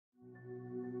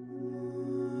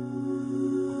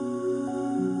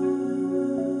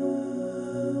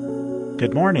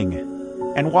Good morning,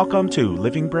 and welcome to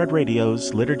Living Bread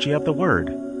Radio's Liturgy of the Word.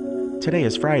 Today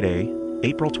is Friday,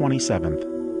 April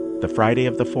 27th, the Friday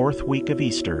of the fourth week of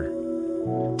Easter.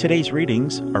 Today's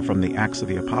readings are from the Acts of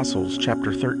the Apostles,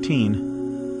 chapter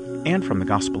 13, and from the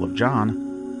Gospel of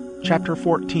John, chapter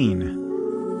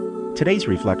 14. Today's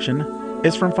reflection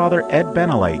is from Father Ed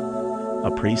Benelite, a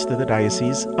priest of the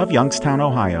Diocese of Youngstown,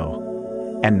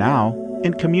 Ohio. And now,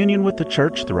 in communion with the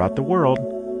Church throughout the world,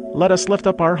 let us lift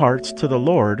up our hearts to the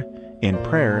Lord in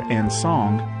prayer and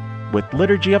song with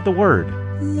Liturgy of the Word.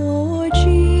 Lord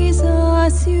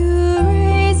Jesus, you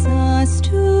raise us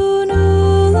to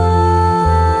new life.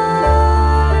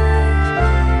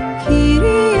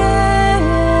 Kyrie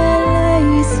eleison.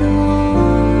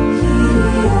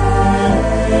 Kyrie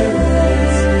eleison.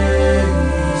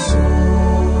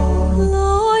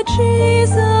 Lord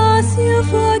Jesus, you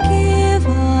forgive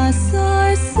us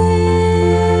our sins.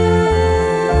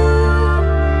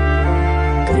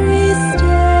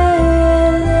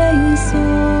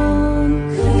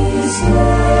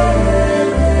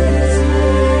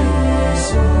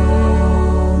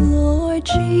 Lord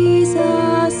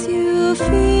Jesus, you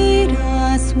feed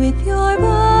us with your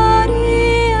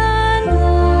body and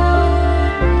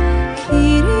blood.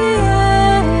 Kyrie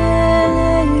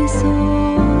eleison.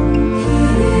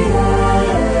 Kyrie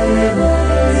eleison.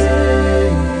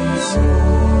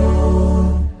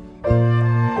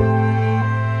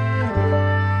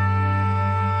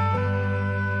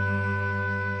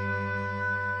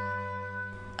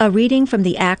 A reading from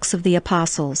the Acts of the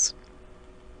Apostles.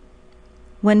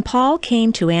 When Paul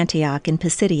came to Antioch in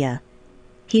Pisidia,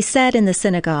 he said in the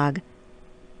synagogue,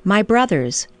 "My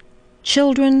brothers,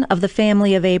 children of the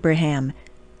family of Abraham,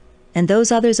 and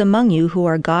those others among you who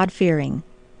are God-fearing,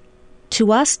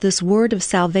 to us this word of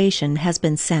salvation has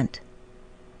been sent."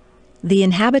 The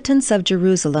inhabitants of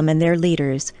Jerusalem and their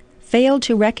leaders failed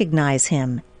to recognize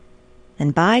him,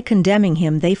 and by condemning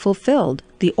him they fulfilled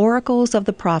the oracles of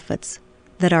the prophets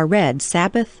that are read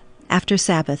Sabbath after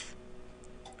Sabbath.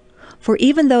 For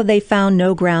even though they found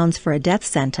no grounds for a death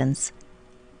sentence,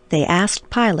 they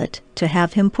asked Pilate to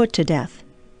have him put to death.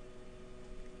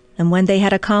 And when they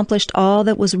had accomplished all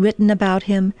that was written about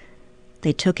him,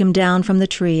 they took him down from the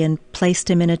tree and placed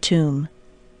him in a tomb.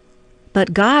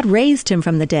 But God raised him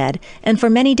from the dead, and for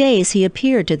many days he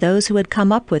appeared to those who had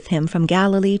come up with him from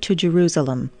Galilee to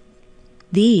Jerusalem.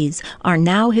 These are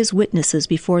now his witnesses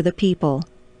before the people.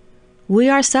 We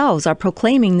ourselves are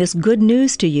proclaiming this good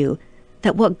news to you,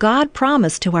 that what God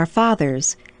promised to our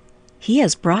fathers, he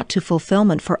has brought to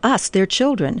fulfillment for us, their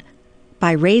children,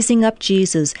 by raising up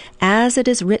Jesus, as it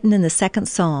is written in the second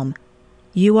psalm,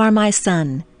 "You are my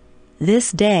son.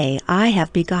 This day I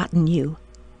have begotten you."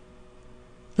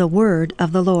 The word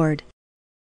of the Lord.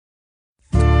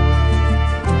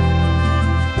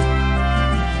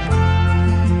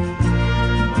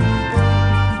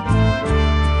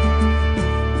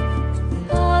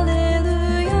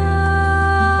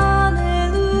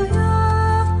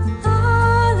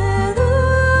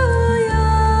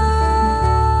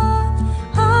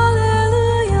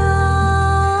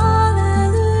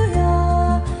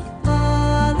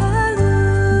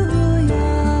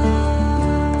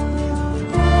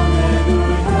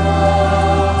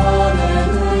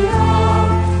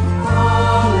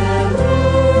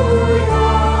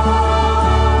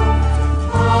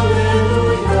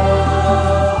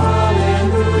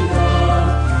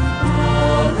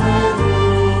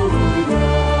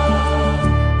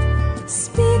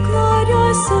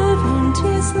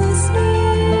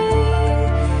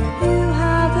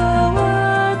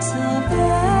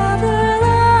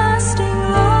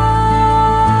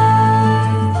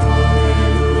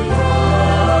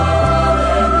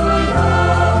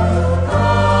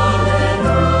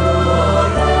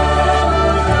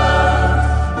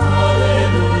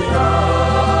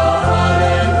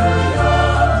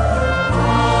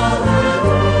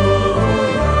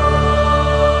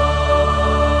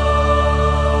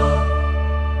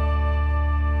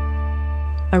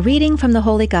 A reading from the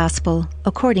Holy Gospel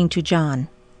according to John.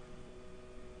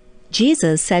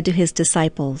 Jesus said to his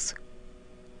disciples,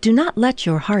 "Do not let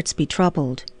your hearts be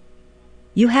troubled.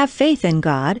 You have faith in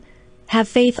God, have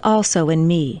faith also in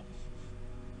me.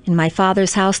 In my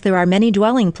Father's house there are many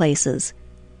dwelling places.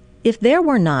 If there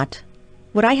were not,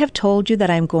 would I have told you that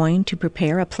I am going to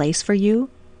prepare a place for you?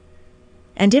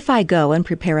 And if I go and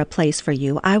prepare a place for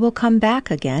you, I will come back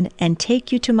again and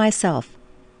take you to myself,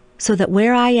 so that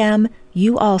where I am,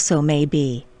 you also may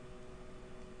be.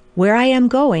 Where I am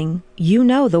going, you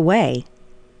know the way."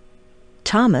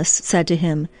 Thomas said to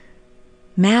him,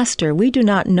 "Master, we do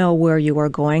not know where you are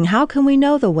going. How can we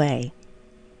know the way?"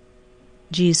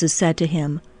 Jesus said to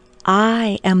him,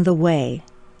 I am the way,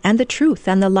 and the truth,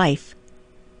 and the life.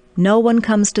 No one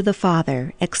comes to the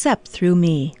Father except through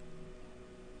me.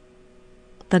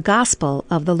 The Gospel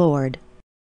of the Lord.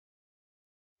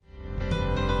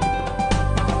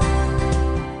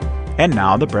 And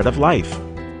now the Bread of Life,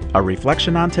 a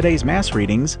reflection on today's Mass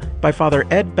readings by Father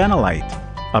Ed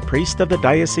Benelite, a priest of the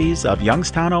Diocese of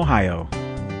Youngstown, Ohio.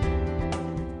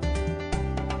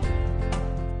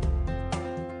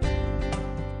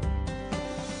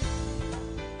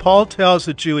 Paul tells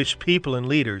the Jewish people and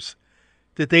leaders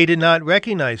that they did not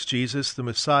recognize Jesus, the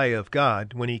Messiah of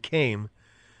God, when he came,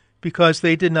 because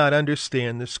they did not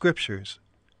understand the Scriptures.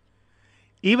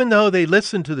 Even though they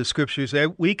listened to the Scriptures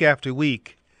week after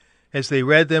week as they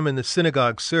read them in the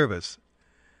synagogue service,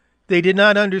 they did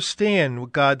not understand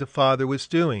what God the Father was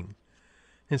doing,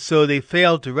 and so they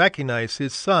failed to recognize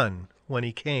his Son when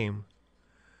he came.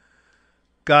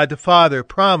 God the Father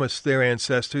promised their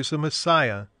ancestors a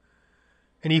Messiah,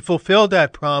 and he fulfilled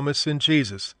that promise in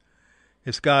Jesus,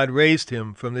 as God raised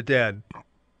him from the dead.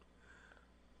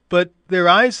 But their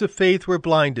eyes of faith were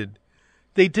blinded.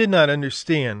 They did not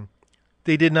understand.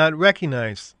 They did not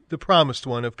recognize the promised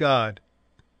one of God.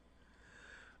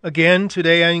 Again,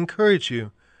 today I encourage you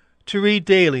to read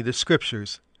daily the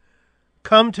Scriptures.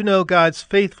 Come to know God's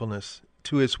faithfulness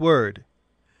to his word.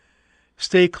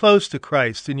 Stay close to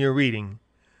Christ in your reading,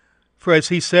 for as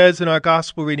he says in our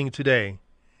gospel reading today,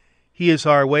 he is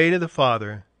our way to the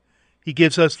Father. He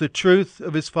gives us the truth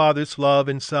of his Father's love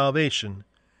and salvation,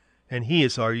 and he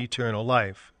is our eternal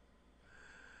life.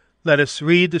 Let us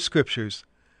read the Scriptures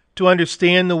to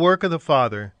understand the work of the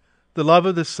Father, the love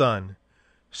of the Son,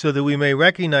 so that we may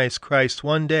recognize Christ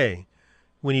one day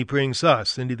when he brings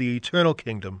us into the eternal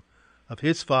kingdom of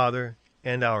his Father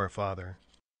and our Father.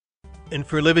 And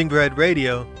for Living Bread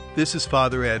Radio, this is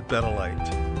Father Ed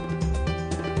Benelite.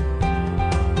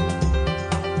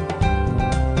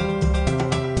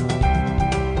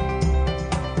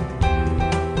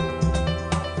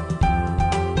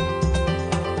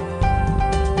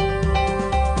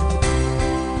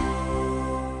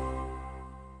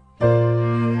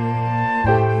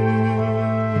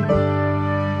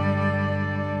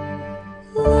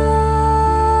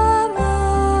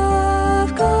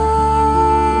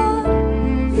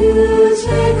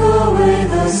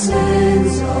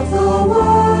 Sins of the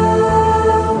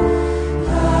world,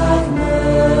 have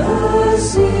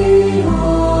mercy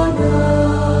on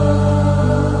us.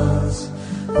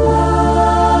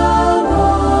 Lamb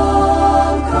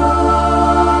of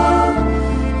God,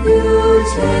 you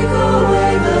take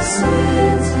away the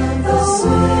sins of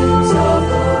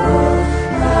the world,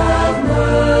 have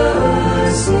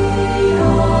mercy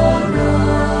on us.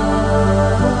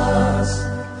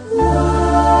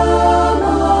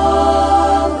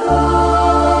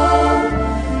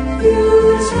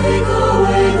 Take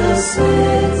away the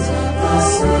sins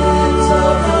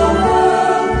of the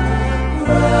world,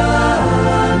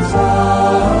 grant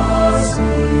us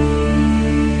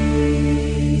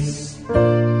peace.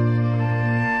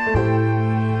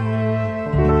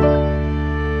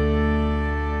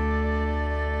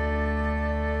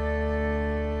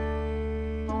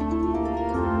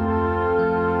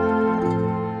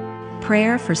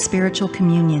 Prayer for Spiritual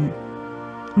Communion.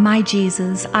 My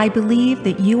Jesus, I believe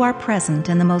that you are present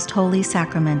in the most holy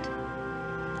sacrament.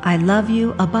 I love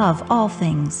you above all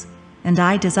things, and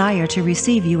I desire to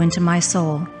receive you into my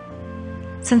soul.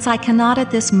 Since I cannot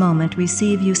at this moment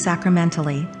receive you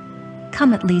sacramentally,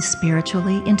 come at least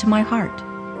spiritually into my heart.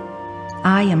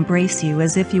 I embrace you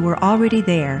as if you were already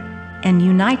there, and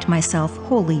unite myself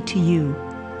wholly to you.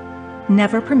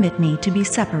 Never permit me to be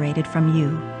separated from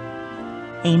you.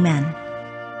 Amen.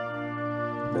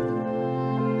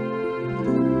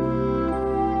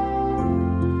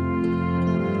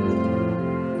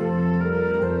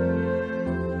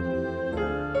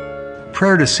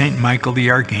 Prayer to Saint Michael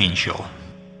the Archangel.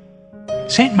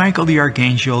 Saint Michael the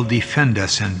Archangel, defend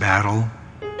us in battle.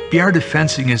 Be our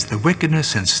defense against the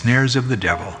wickedness and snares of the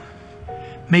devil.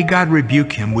 May God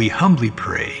rebuke him, we humbly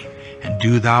pray. And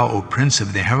do thou, O Prince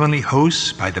of the heavenly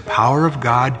hosts, by the power of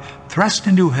God, thrust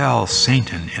into hell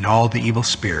Satan and all the evil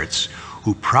spirits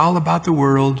who prowl about the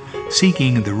world,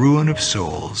 seeking the ruin of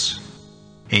souls.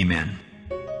 Amen.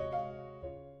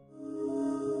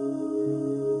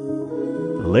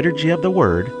 Liturgy of the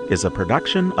Word is a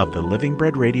production of the Living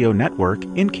Bread Radio Network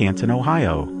in Canton,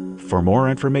 Ohio. For more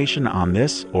information on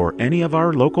this or any of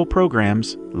our local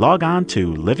programs, log on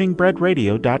to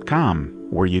livingbreadradio.com,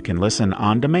 where you can listen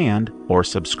on demand or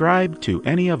subscribe to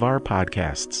any of our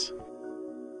podcasts.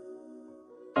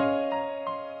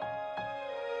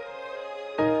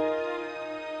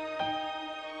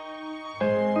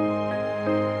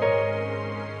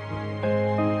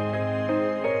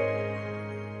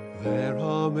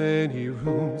 many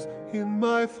rooms in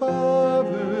my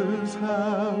Father's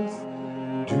house.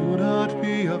 Do not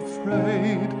be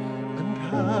afraid and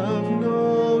have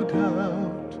no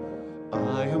doubt.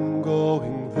 I am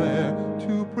going there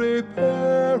to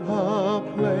prepare a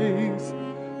place.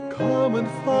 Come and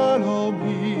follow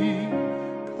me,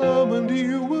 come and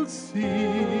you will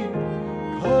see.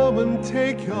 Come and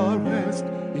take your rest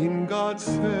in God's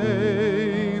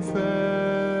safe embrace.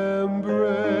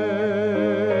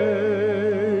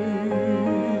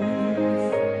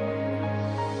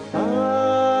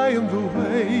 I am the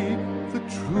way, the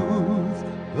truth,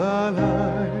 the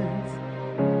life.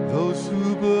 Those who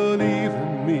believe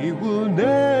in me will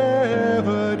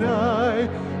never die,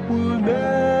 will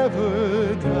never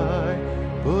die,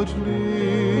 but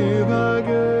live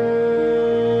again.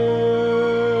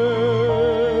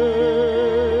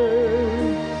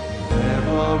 There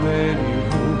are many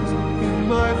rooms in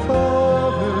my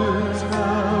Father's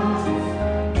house.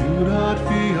 Do not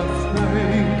be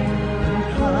afraid and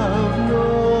have no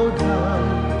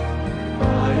doubt.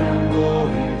 I am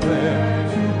going there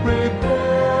to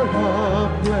prepare a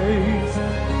place.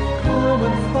 Come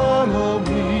and follow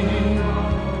me,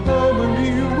 come and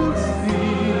you will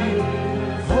see.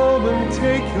 Come and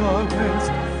take your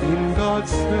rest in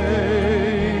God's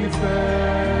safe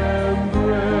embrace.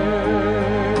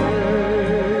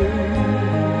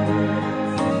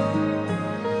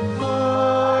 I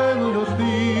will not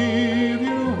leave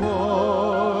you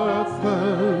orphans.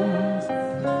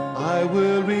 I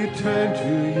will return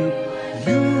to you.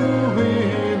 You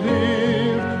will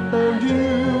live and you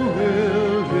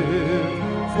will live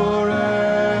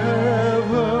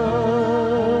forever.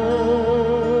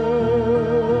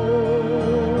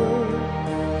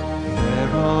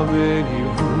 There are many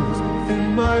rooms in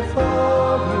my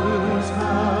Father's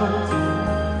house.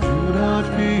 Do not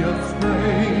be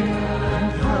afraid and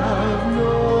have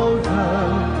no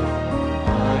doubt.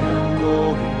 I am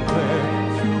going there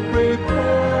to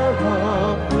prepare a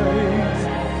place.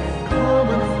 Come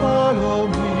and follow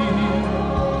me,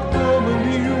 come and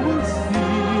you will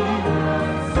see.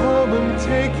 Come and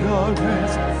take your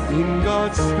rest in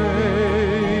God's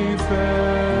safe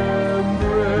embrace.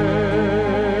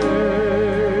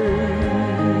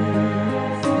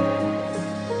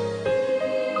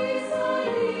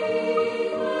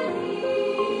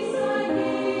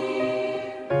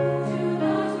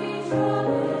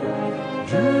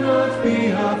 Do not be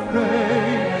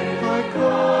afraid, I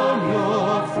calm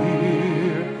your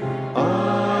fear. I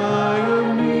am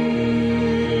near.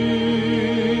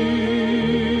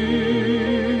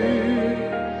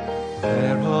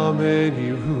 There are many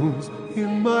rooms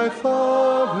in my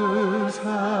Father's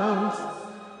house.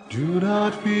 Do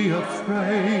not be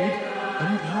afraid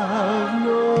and have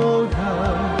no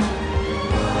doubt.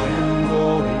 I am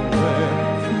going there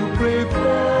to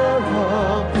prepare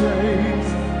a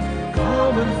place.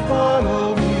 Come and follow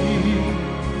me,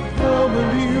 come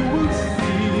and you will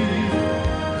see.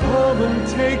 Come and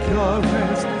take your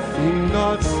rest in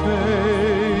God's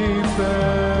safe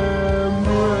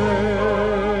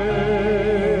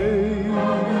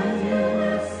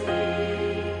embrace.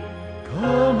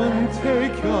 Come and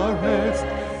take your rest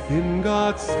in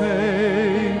God's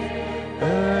safe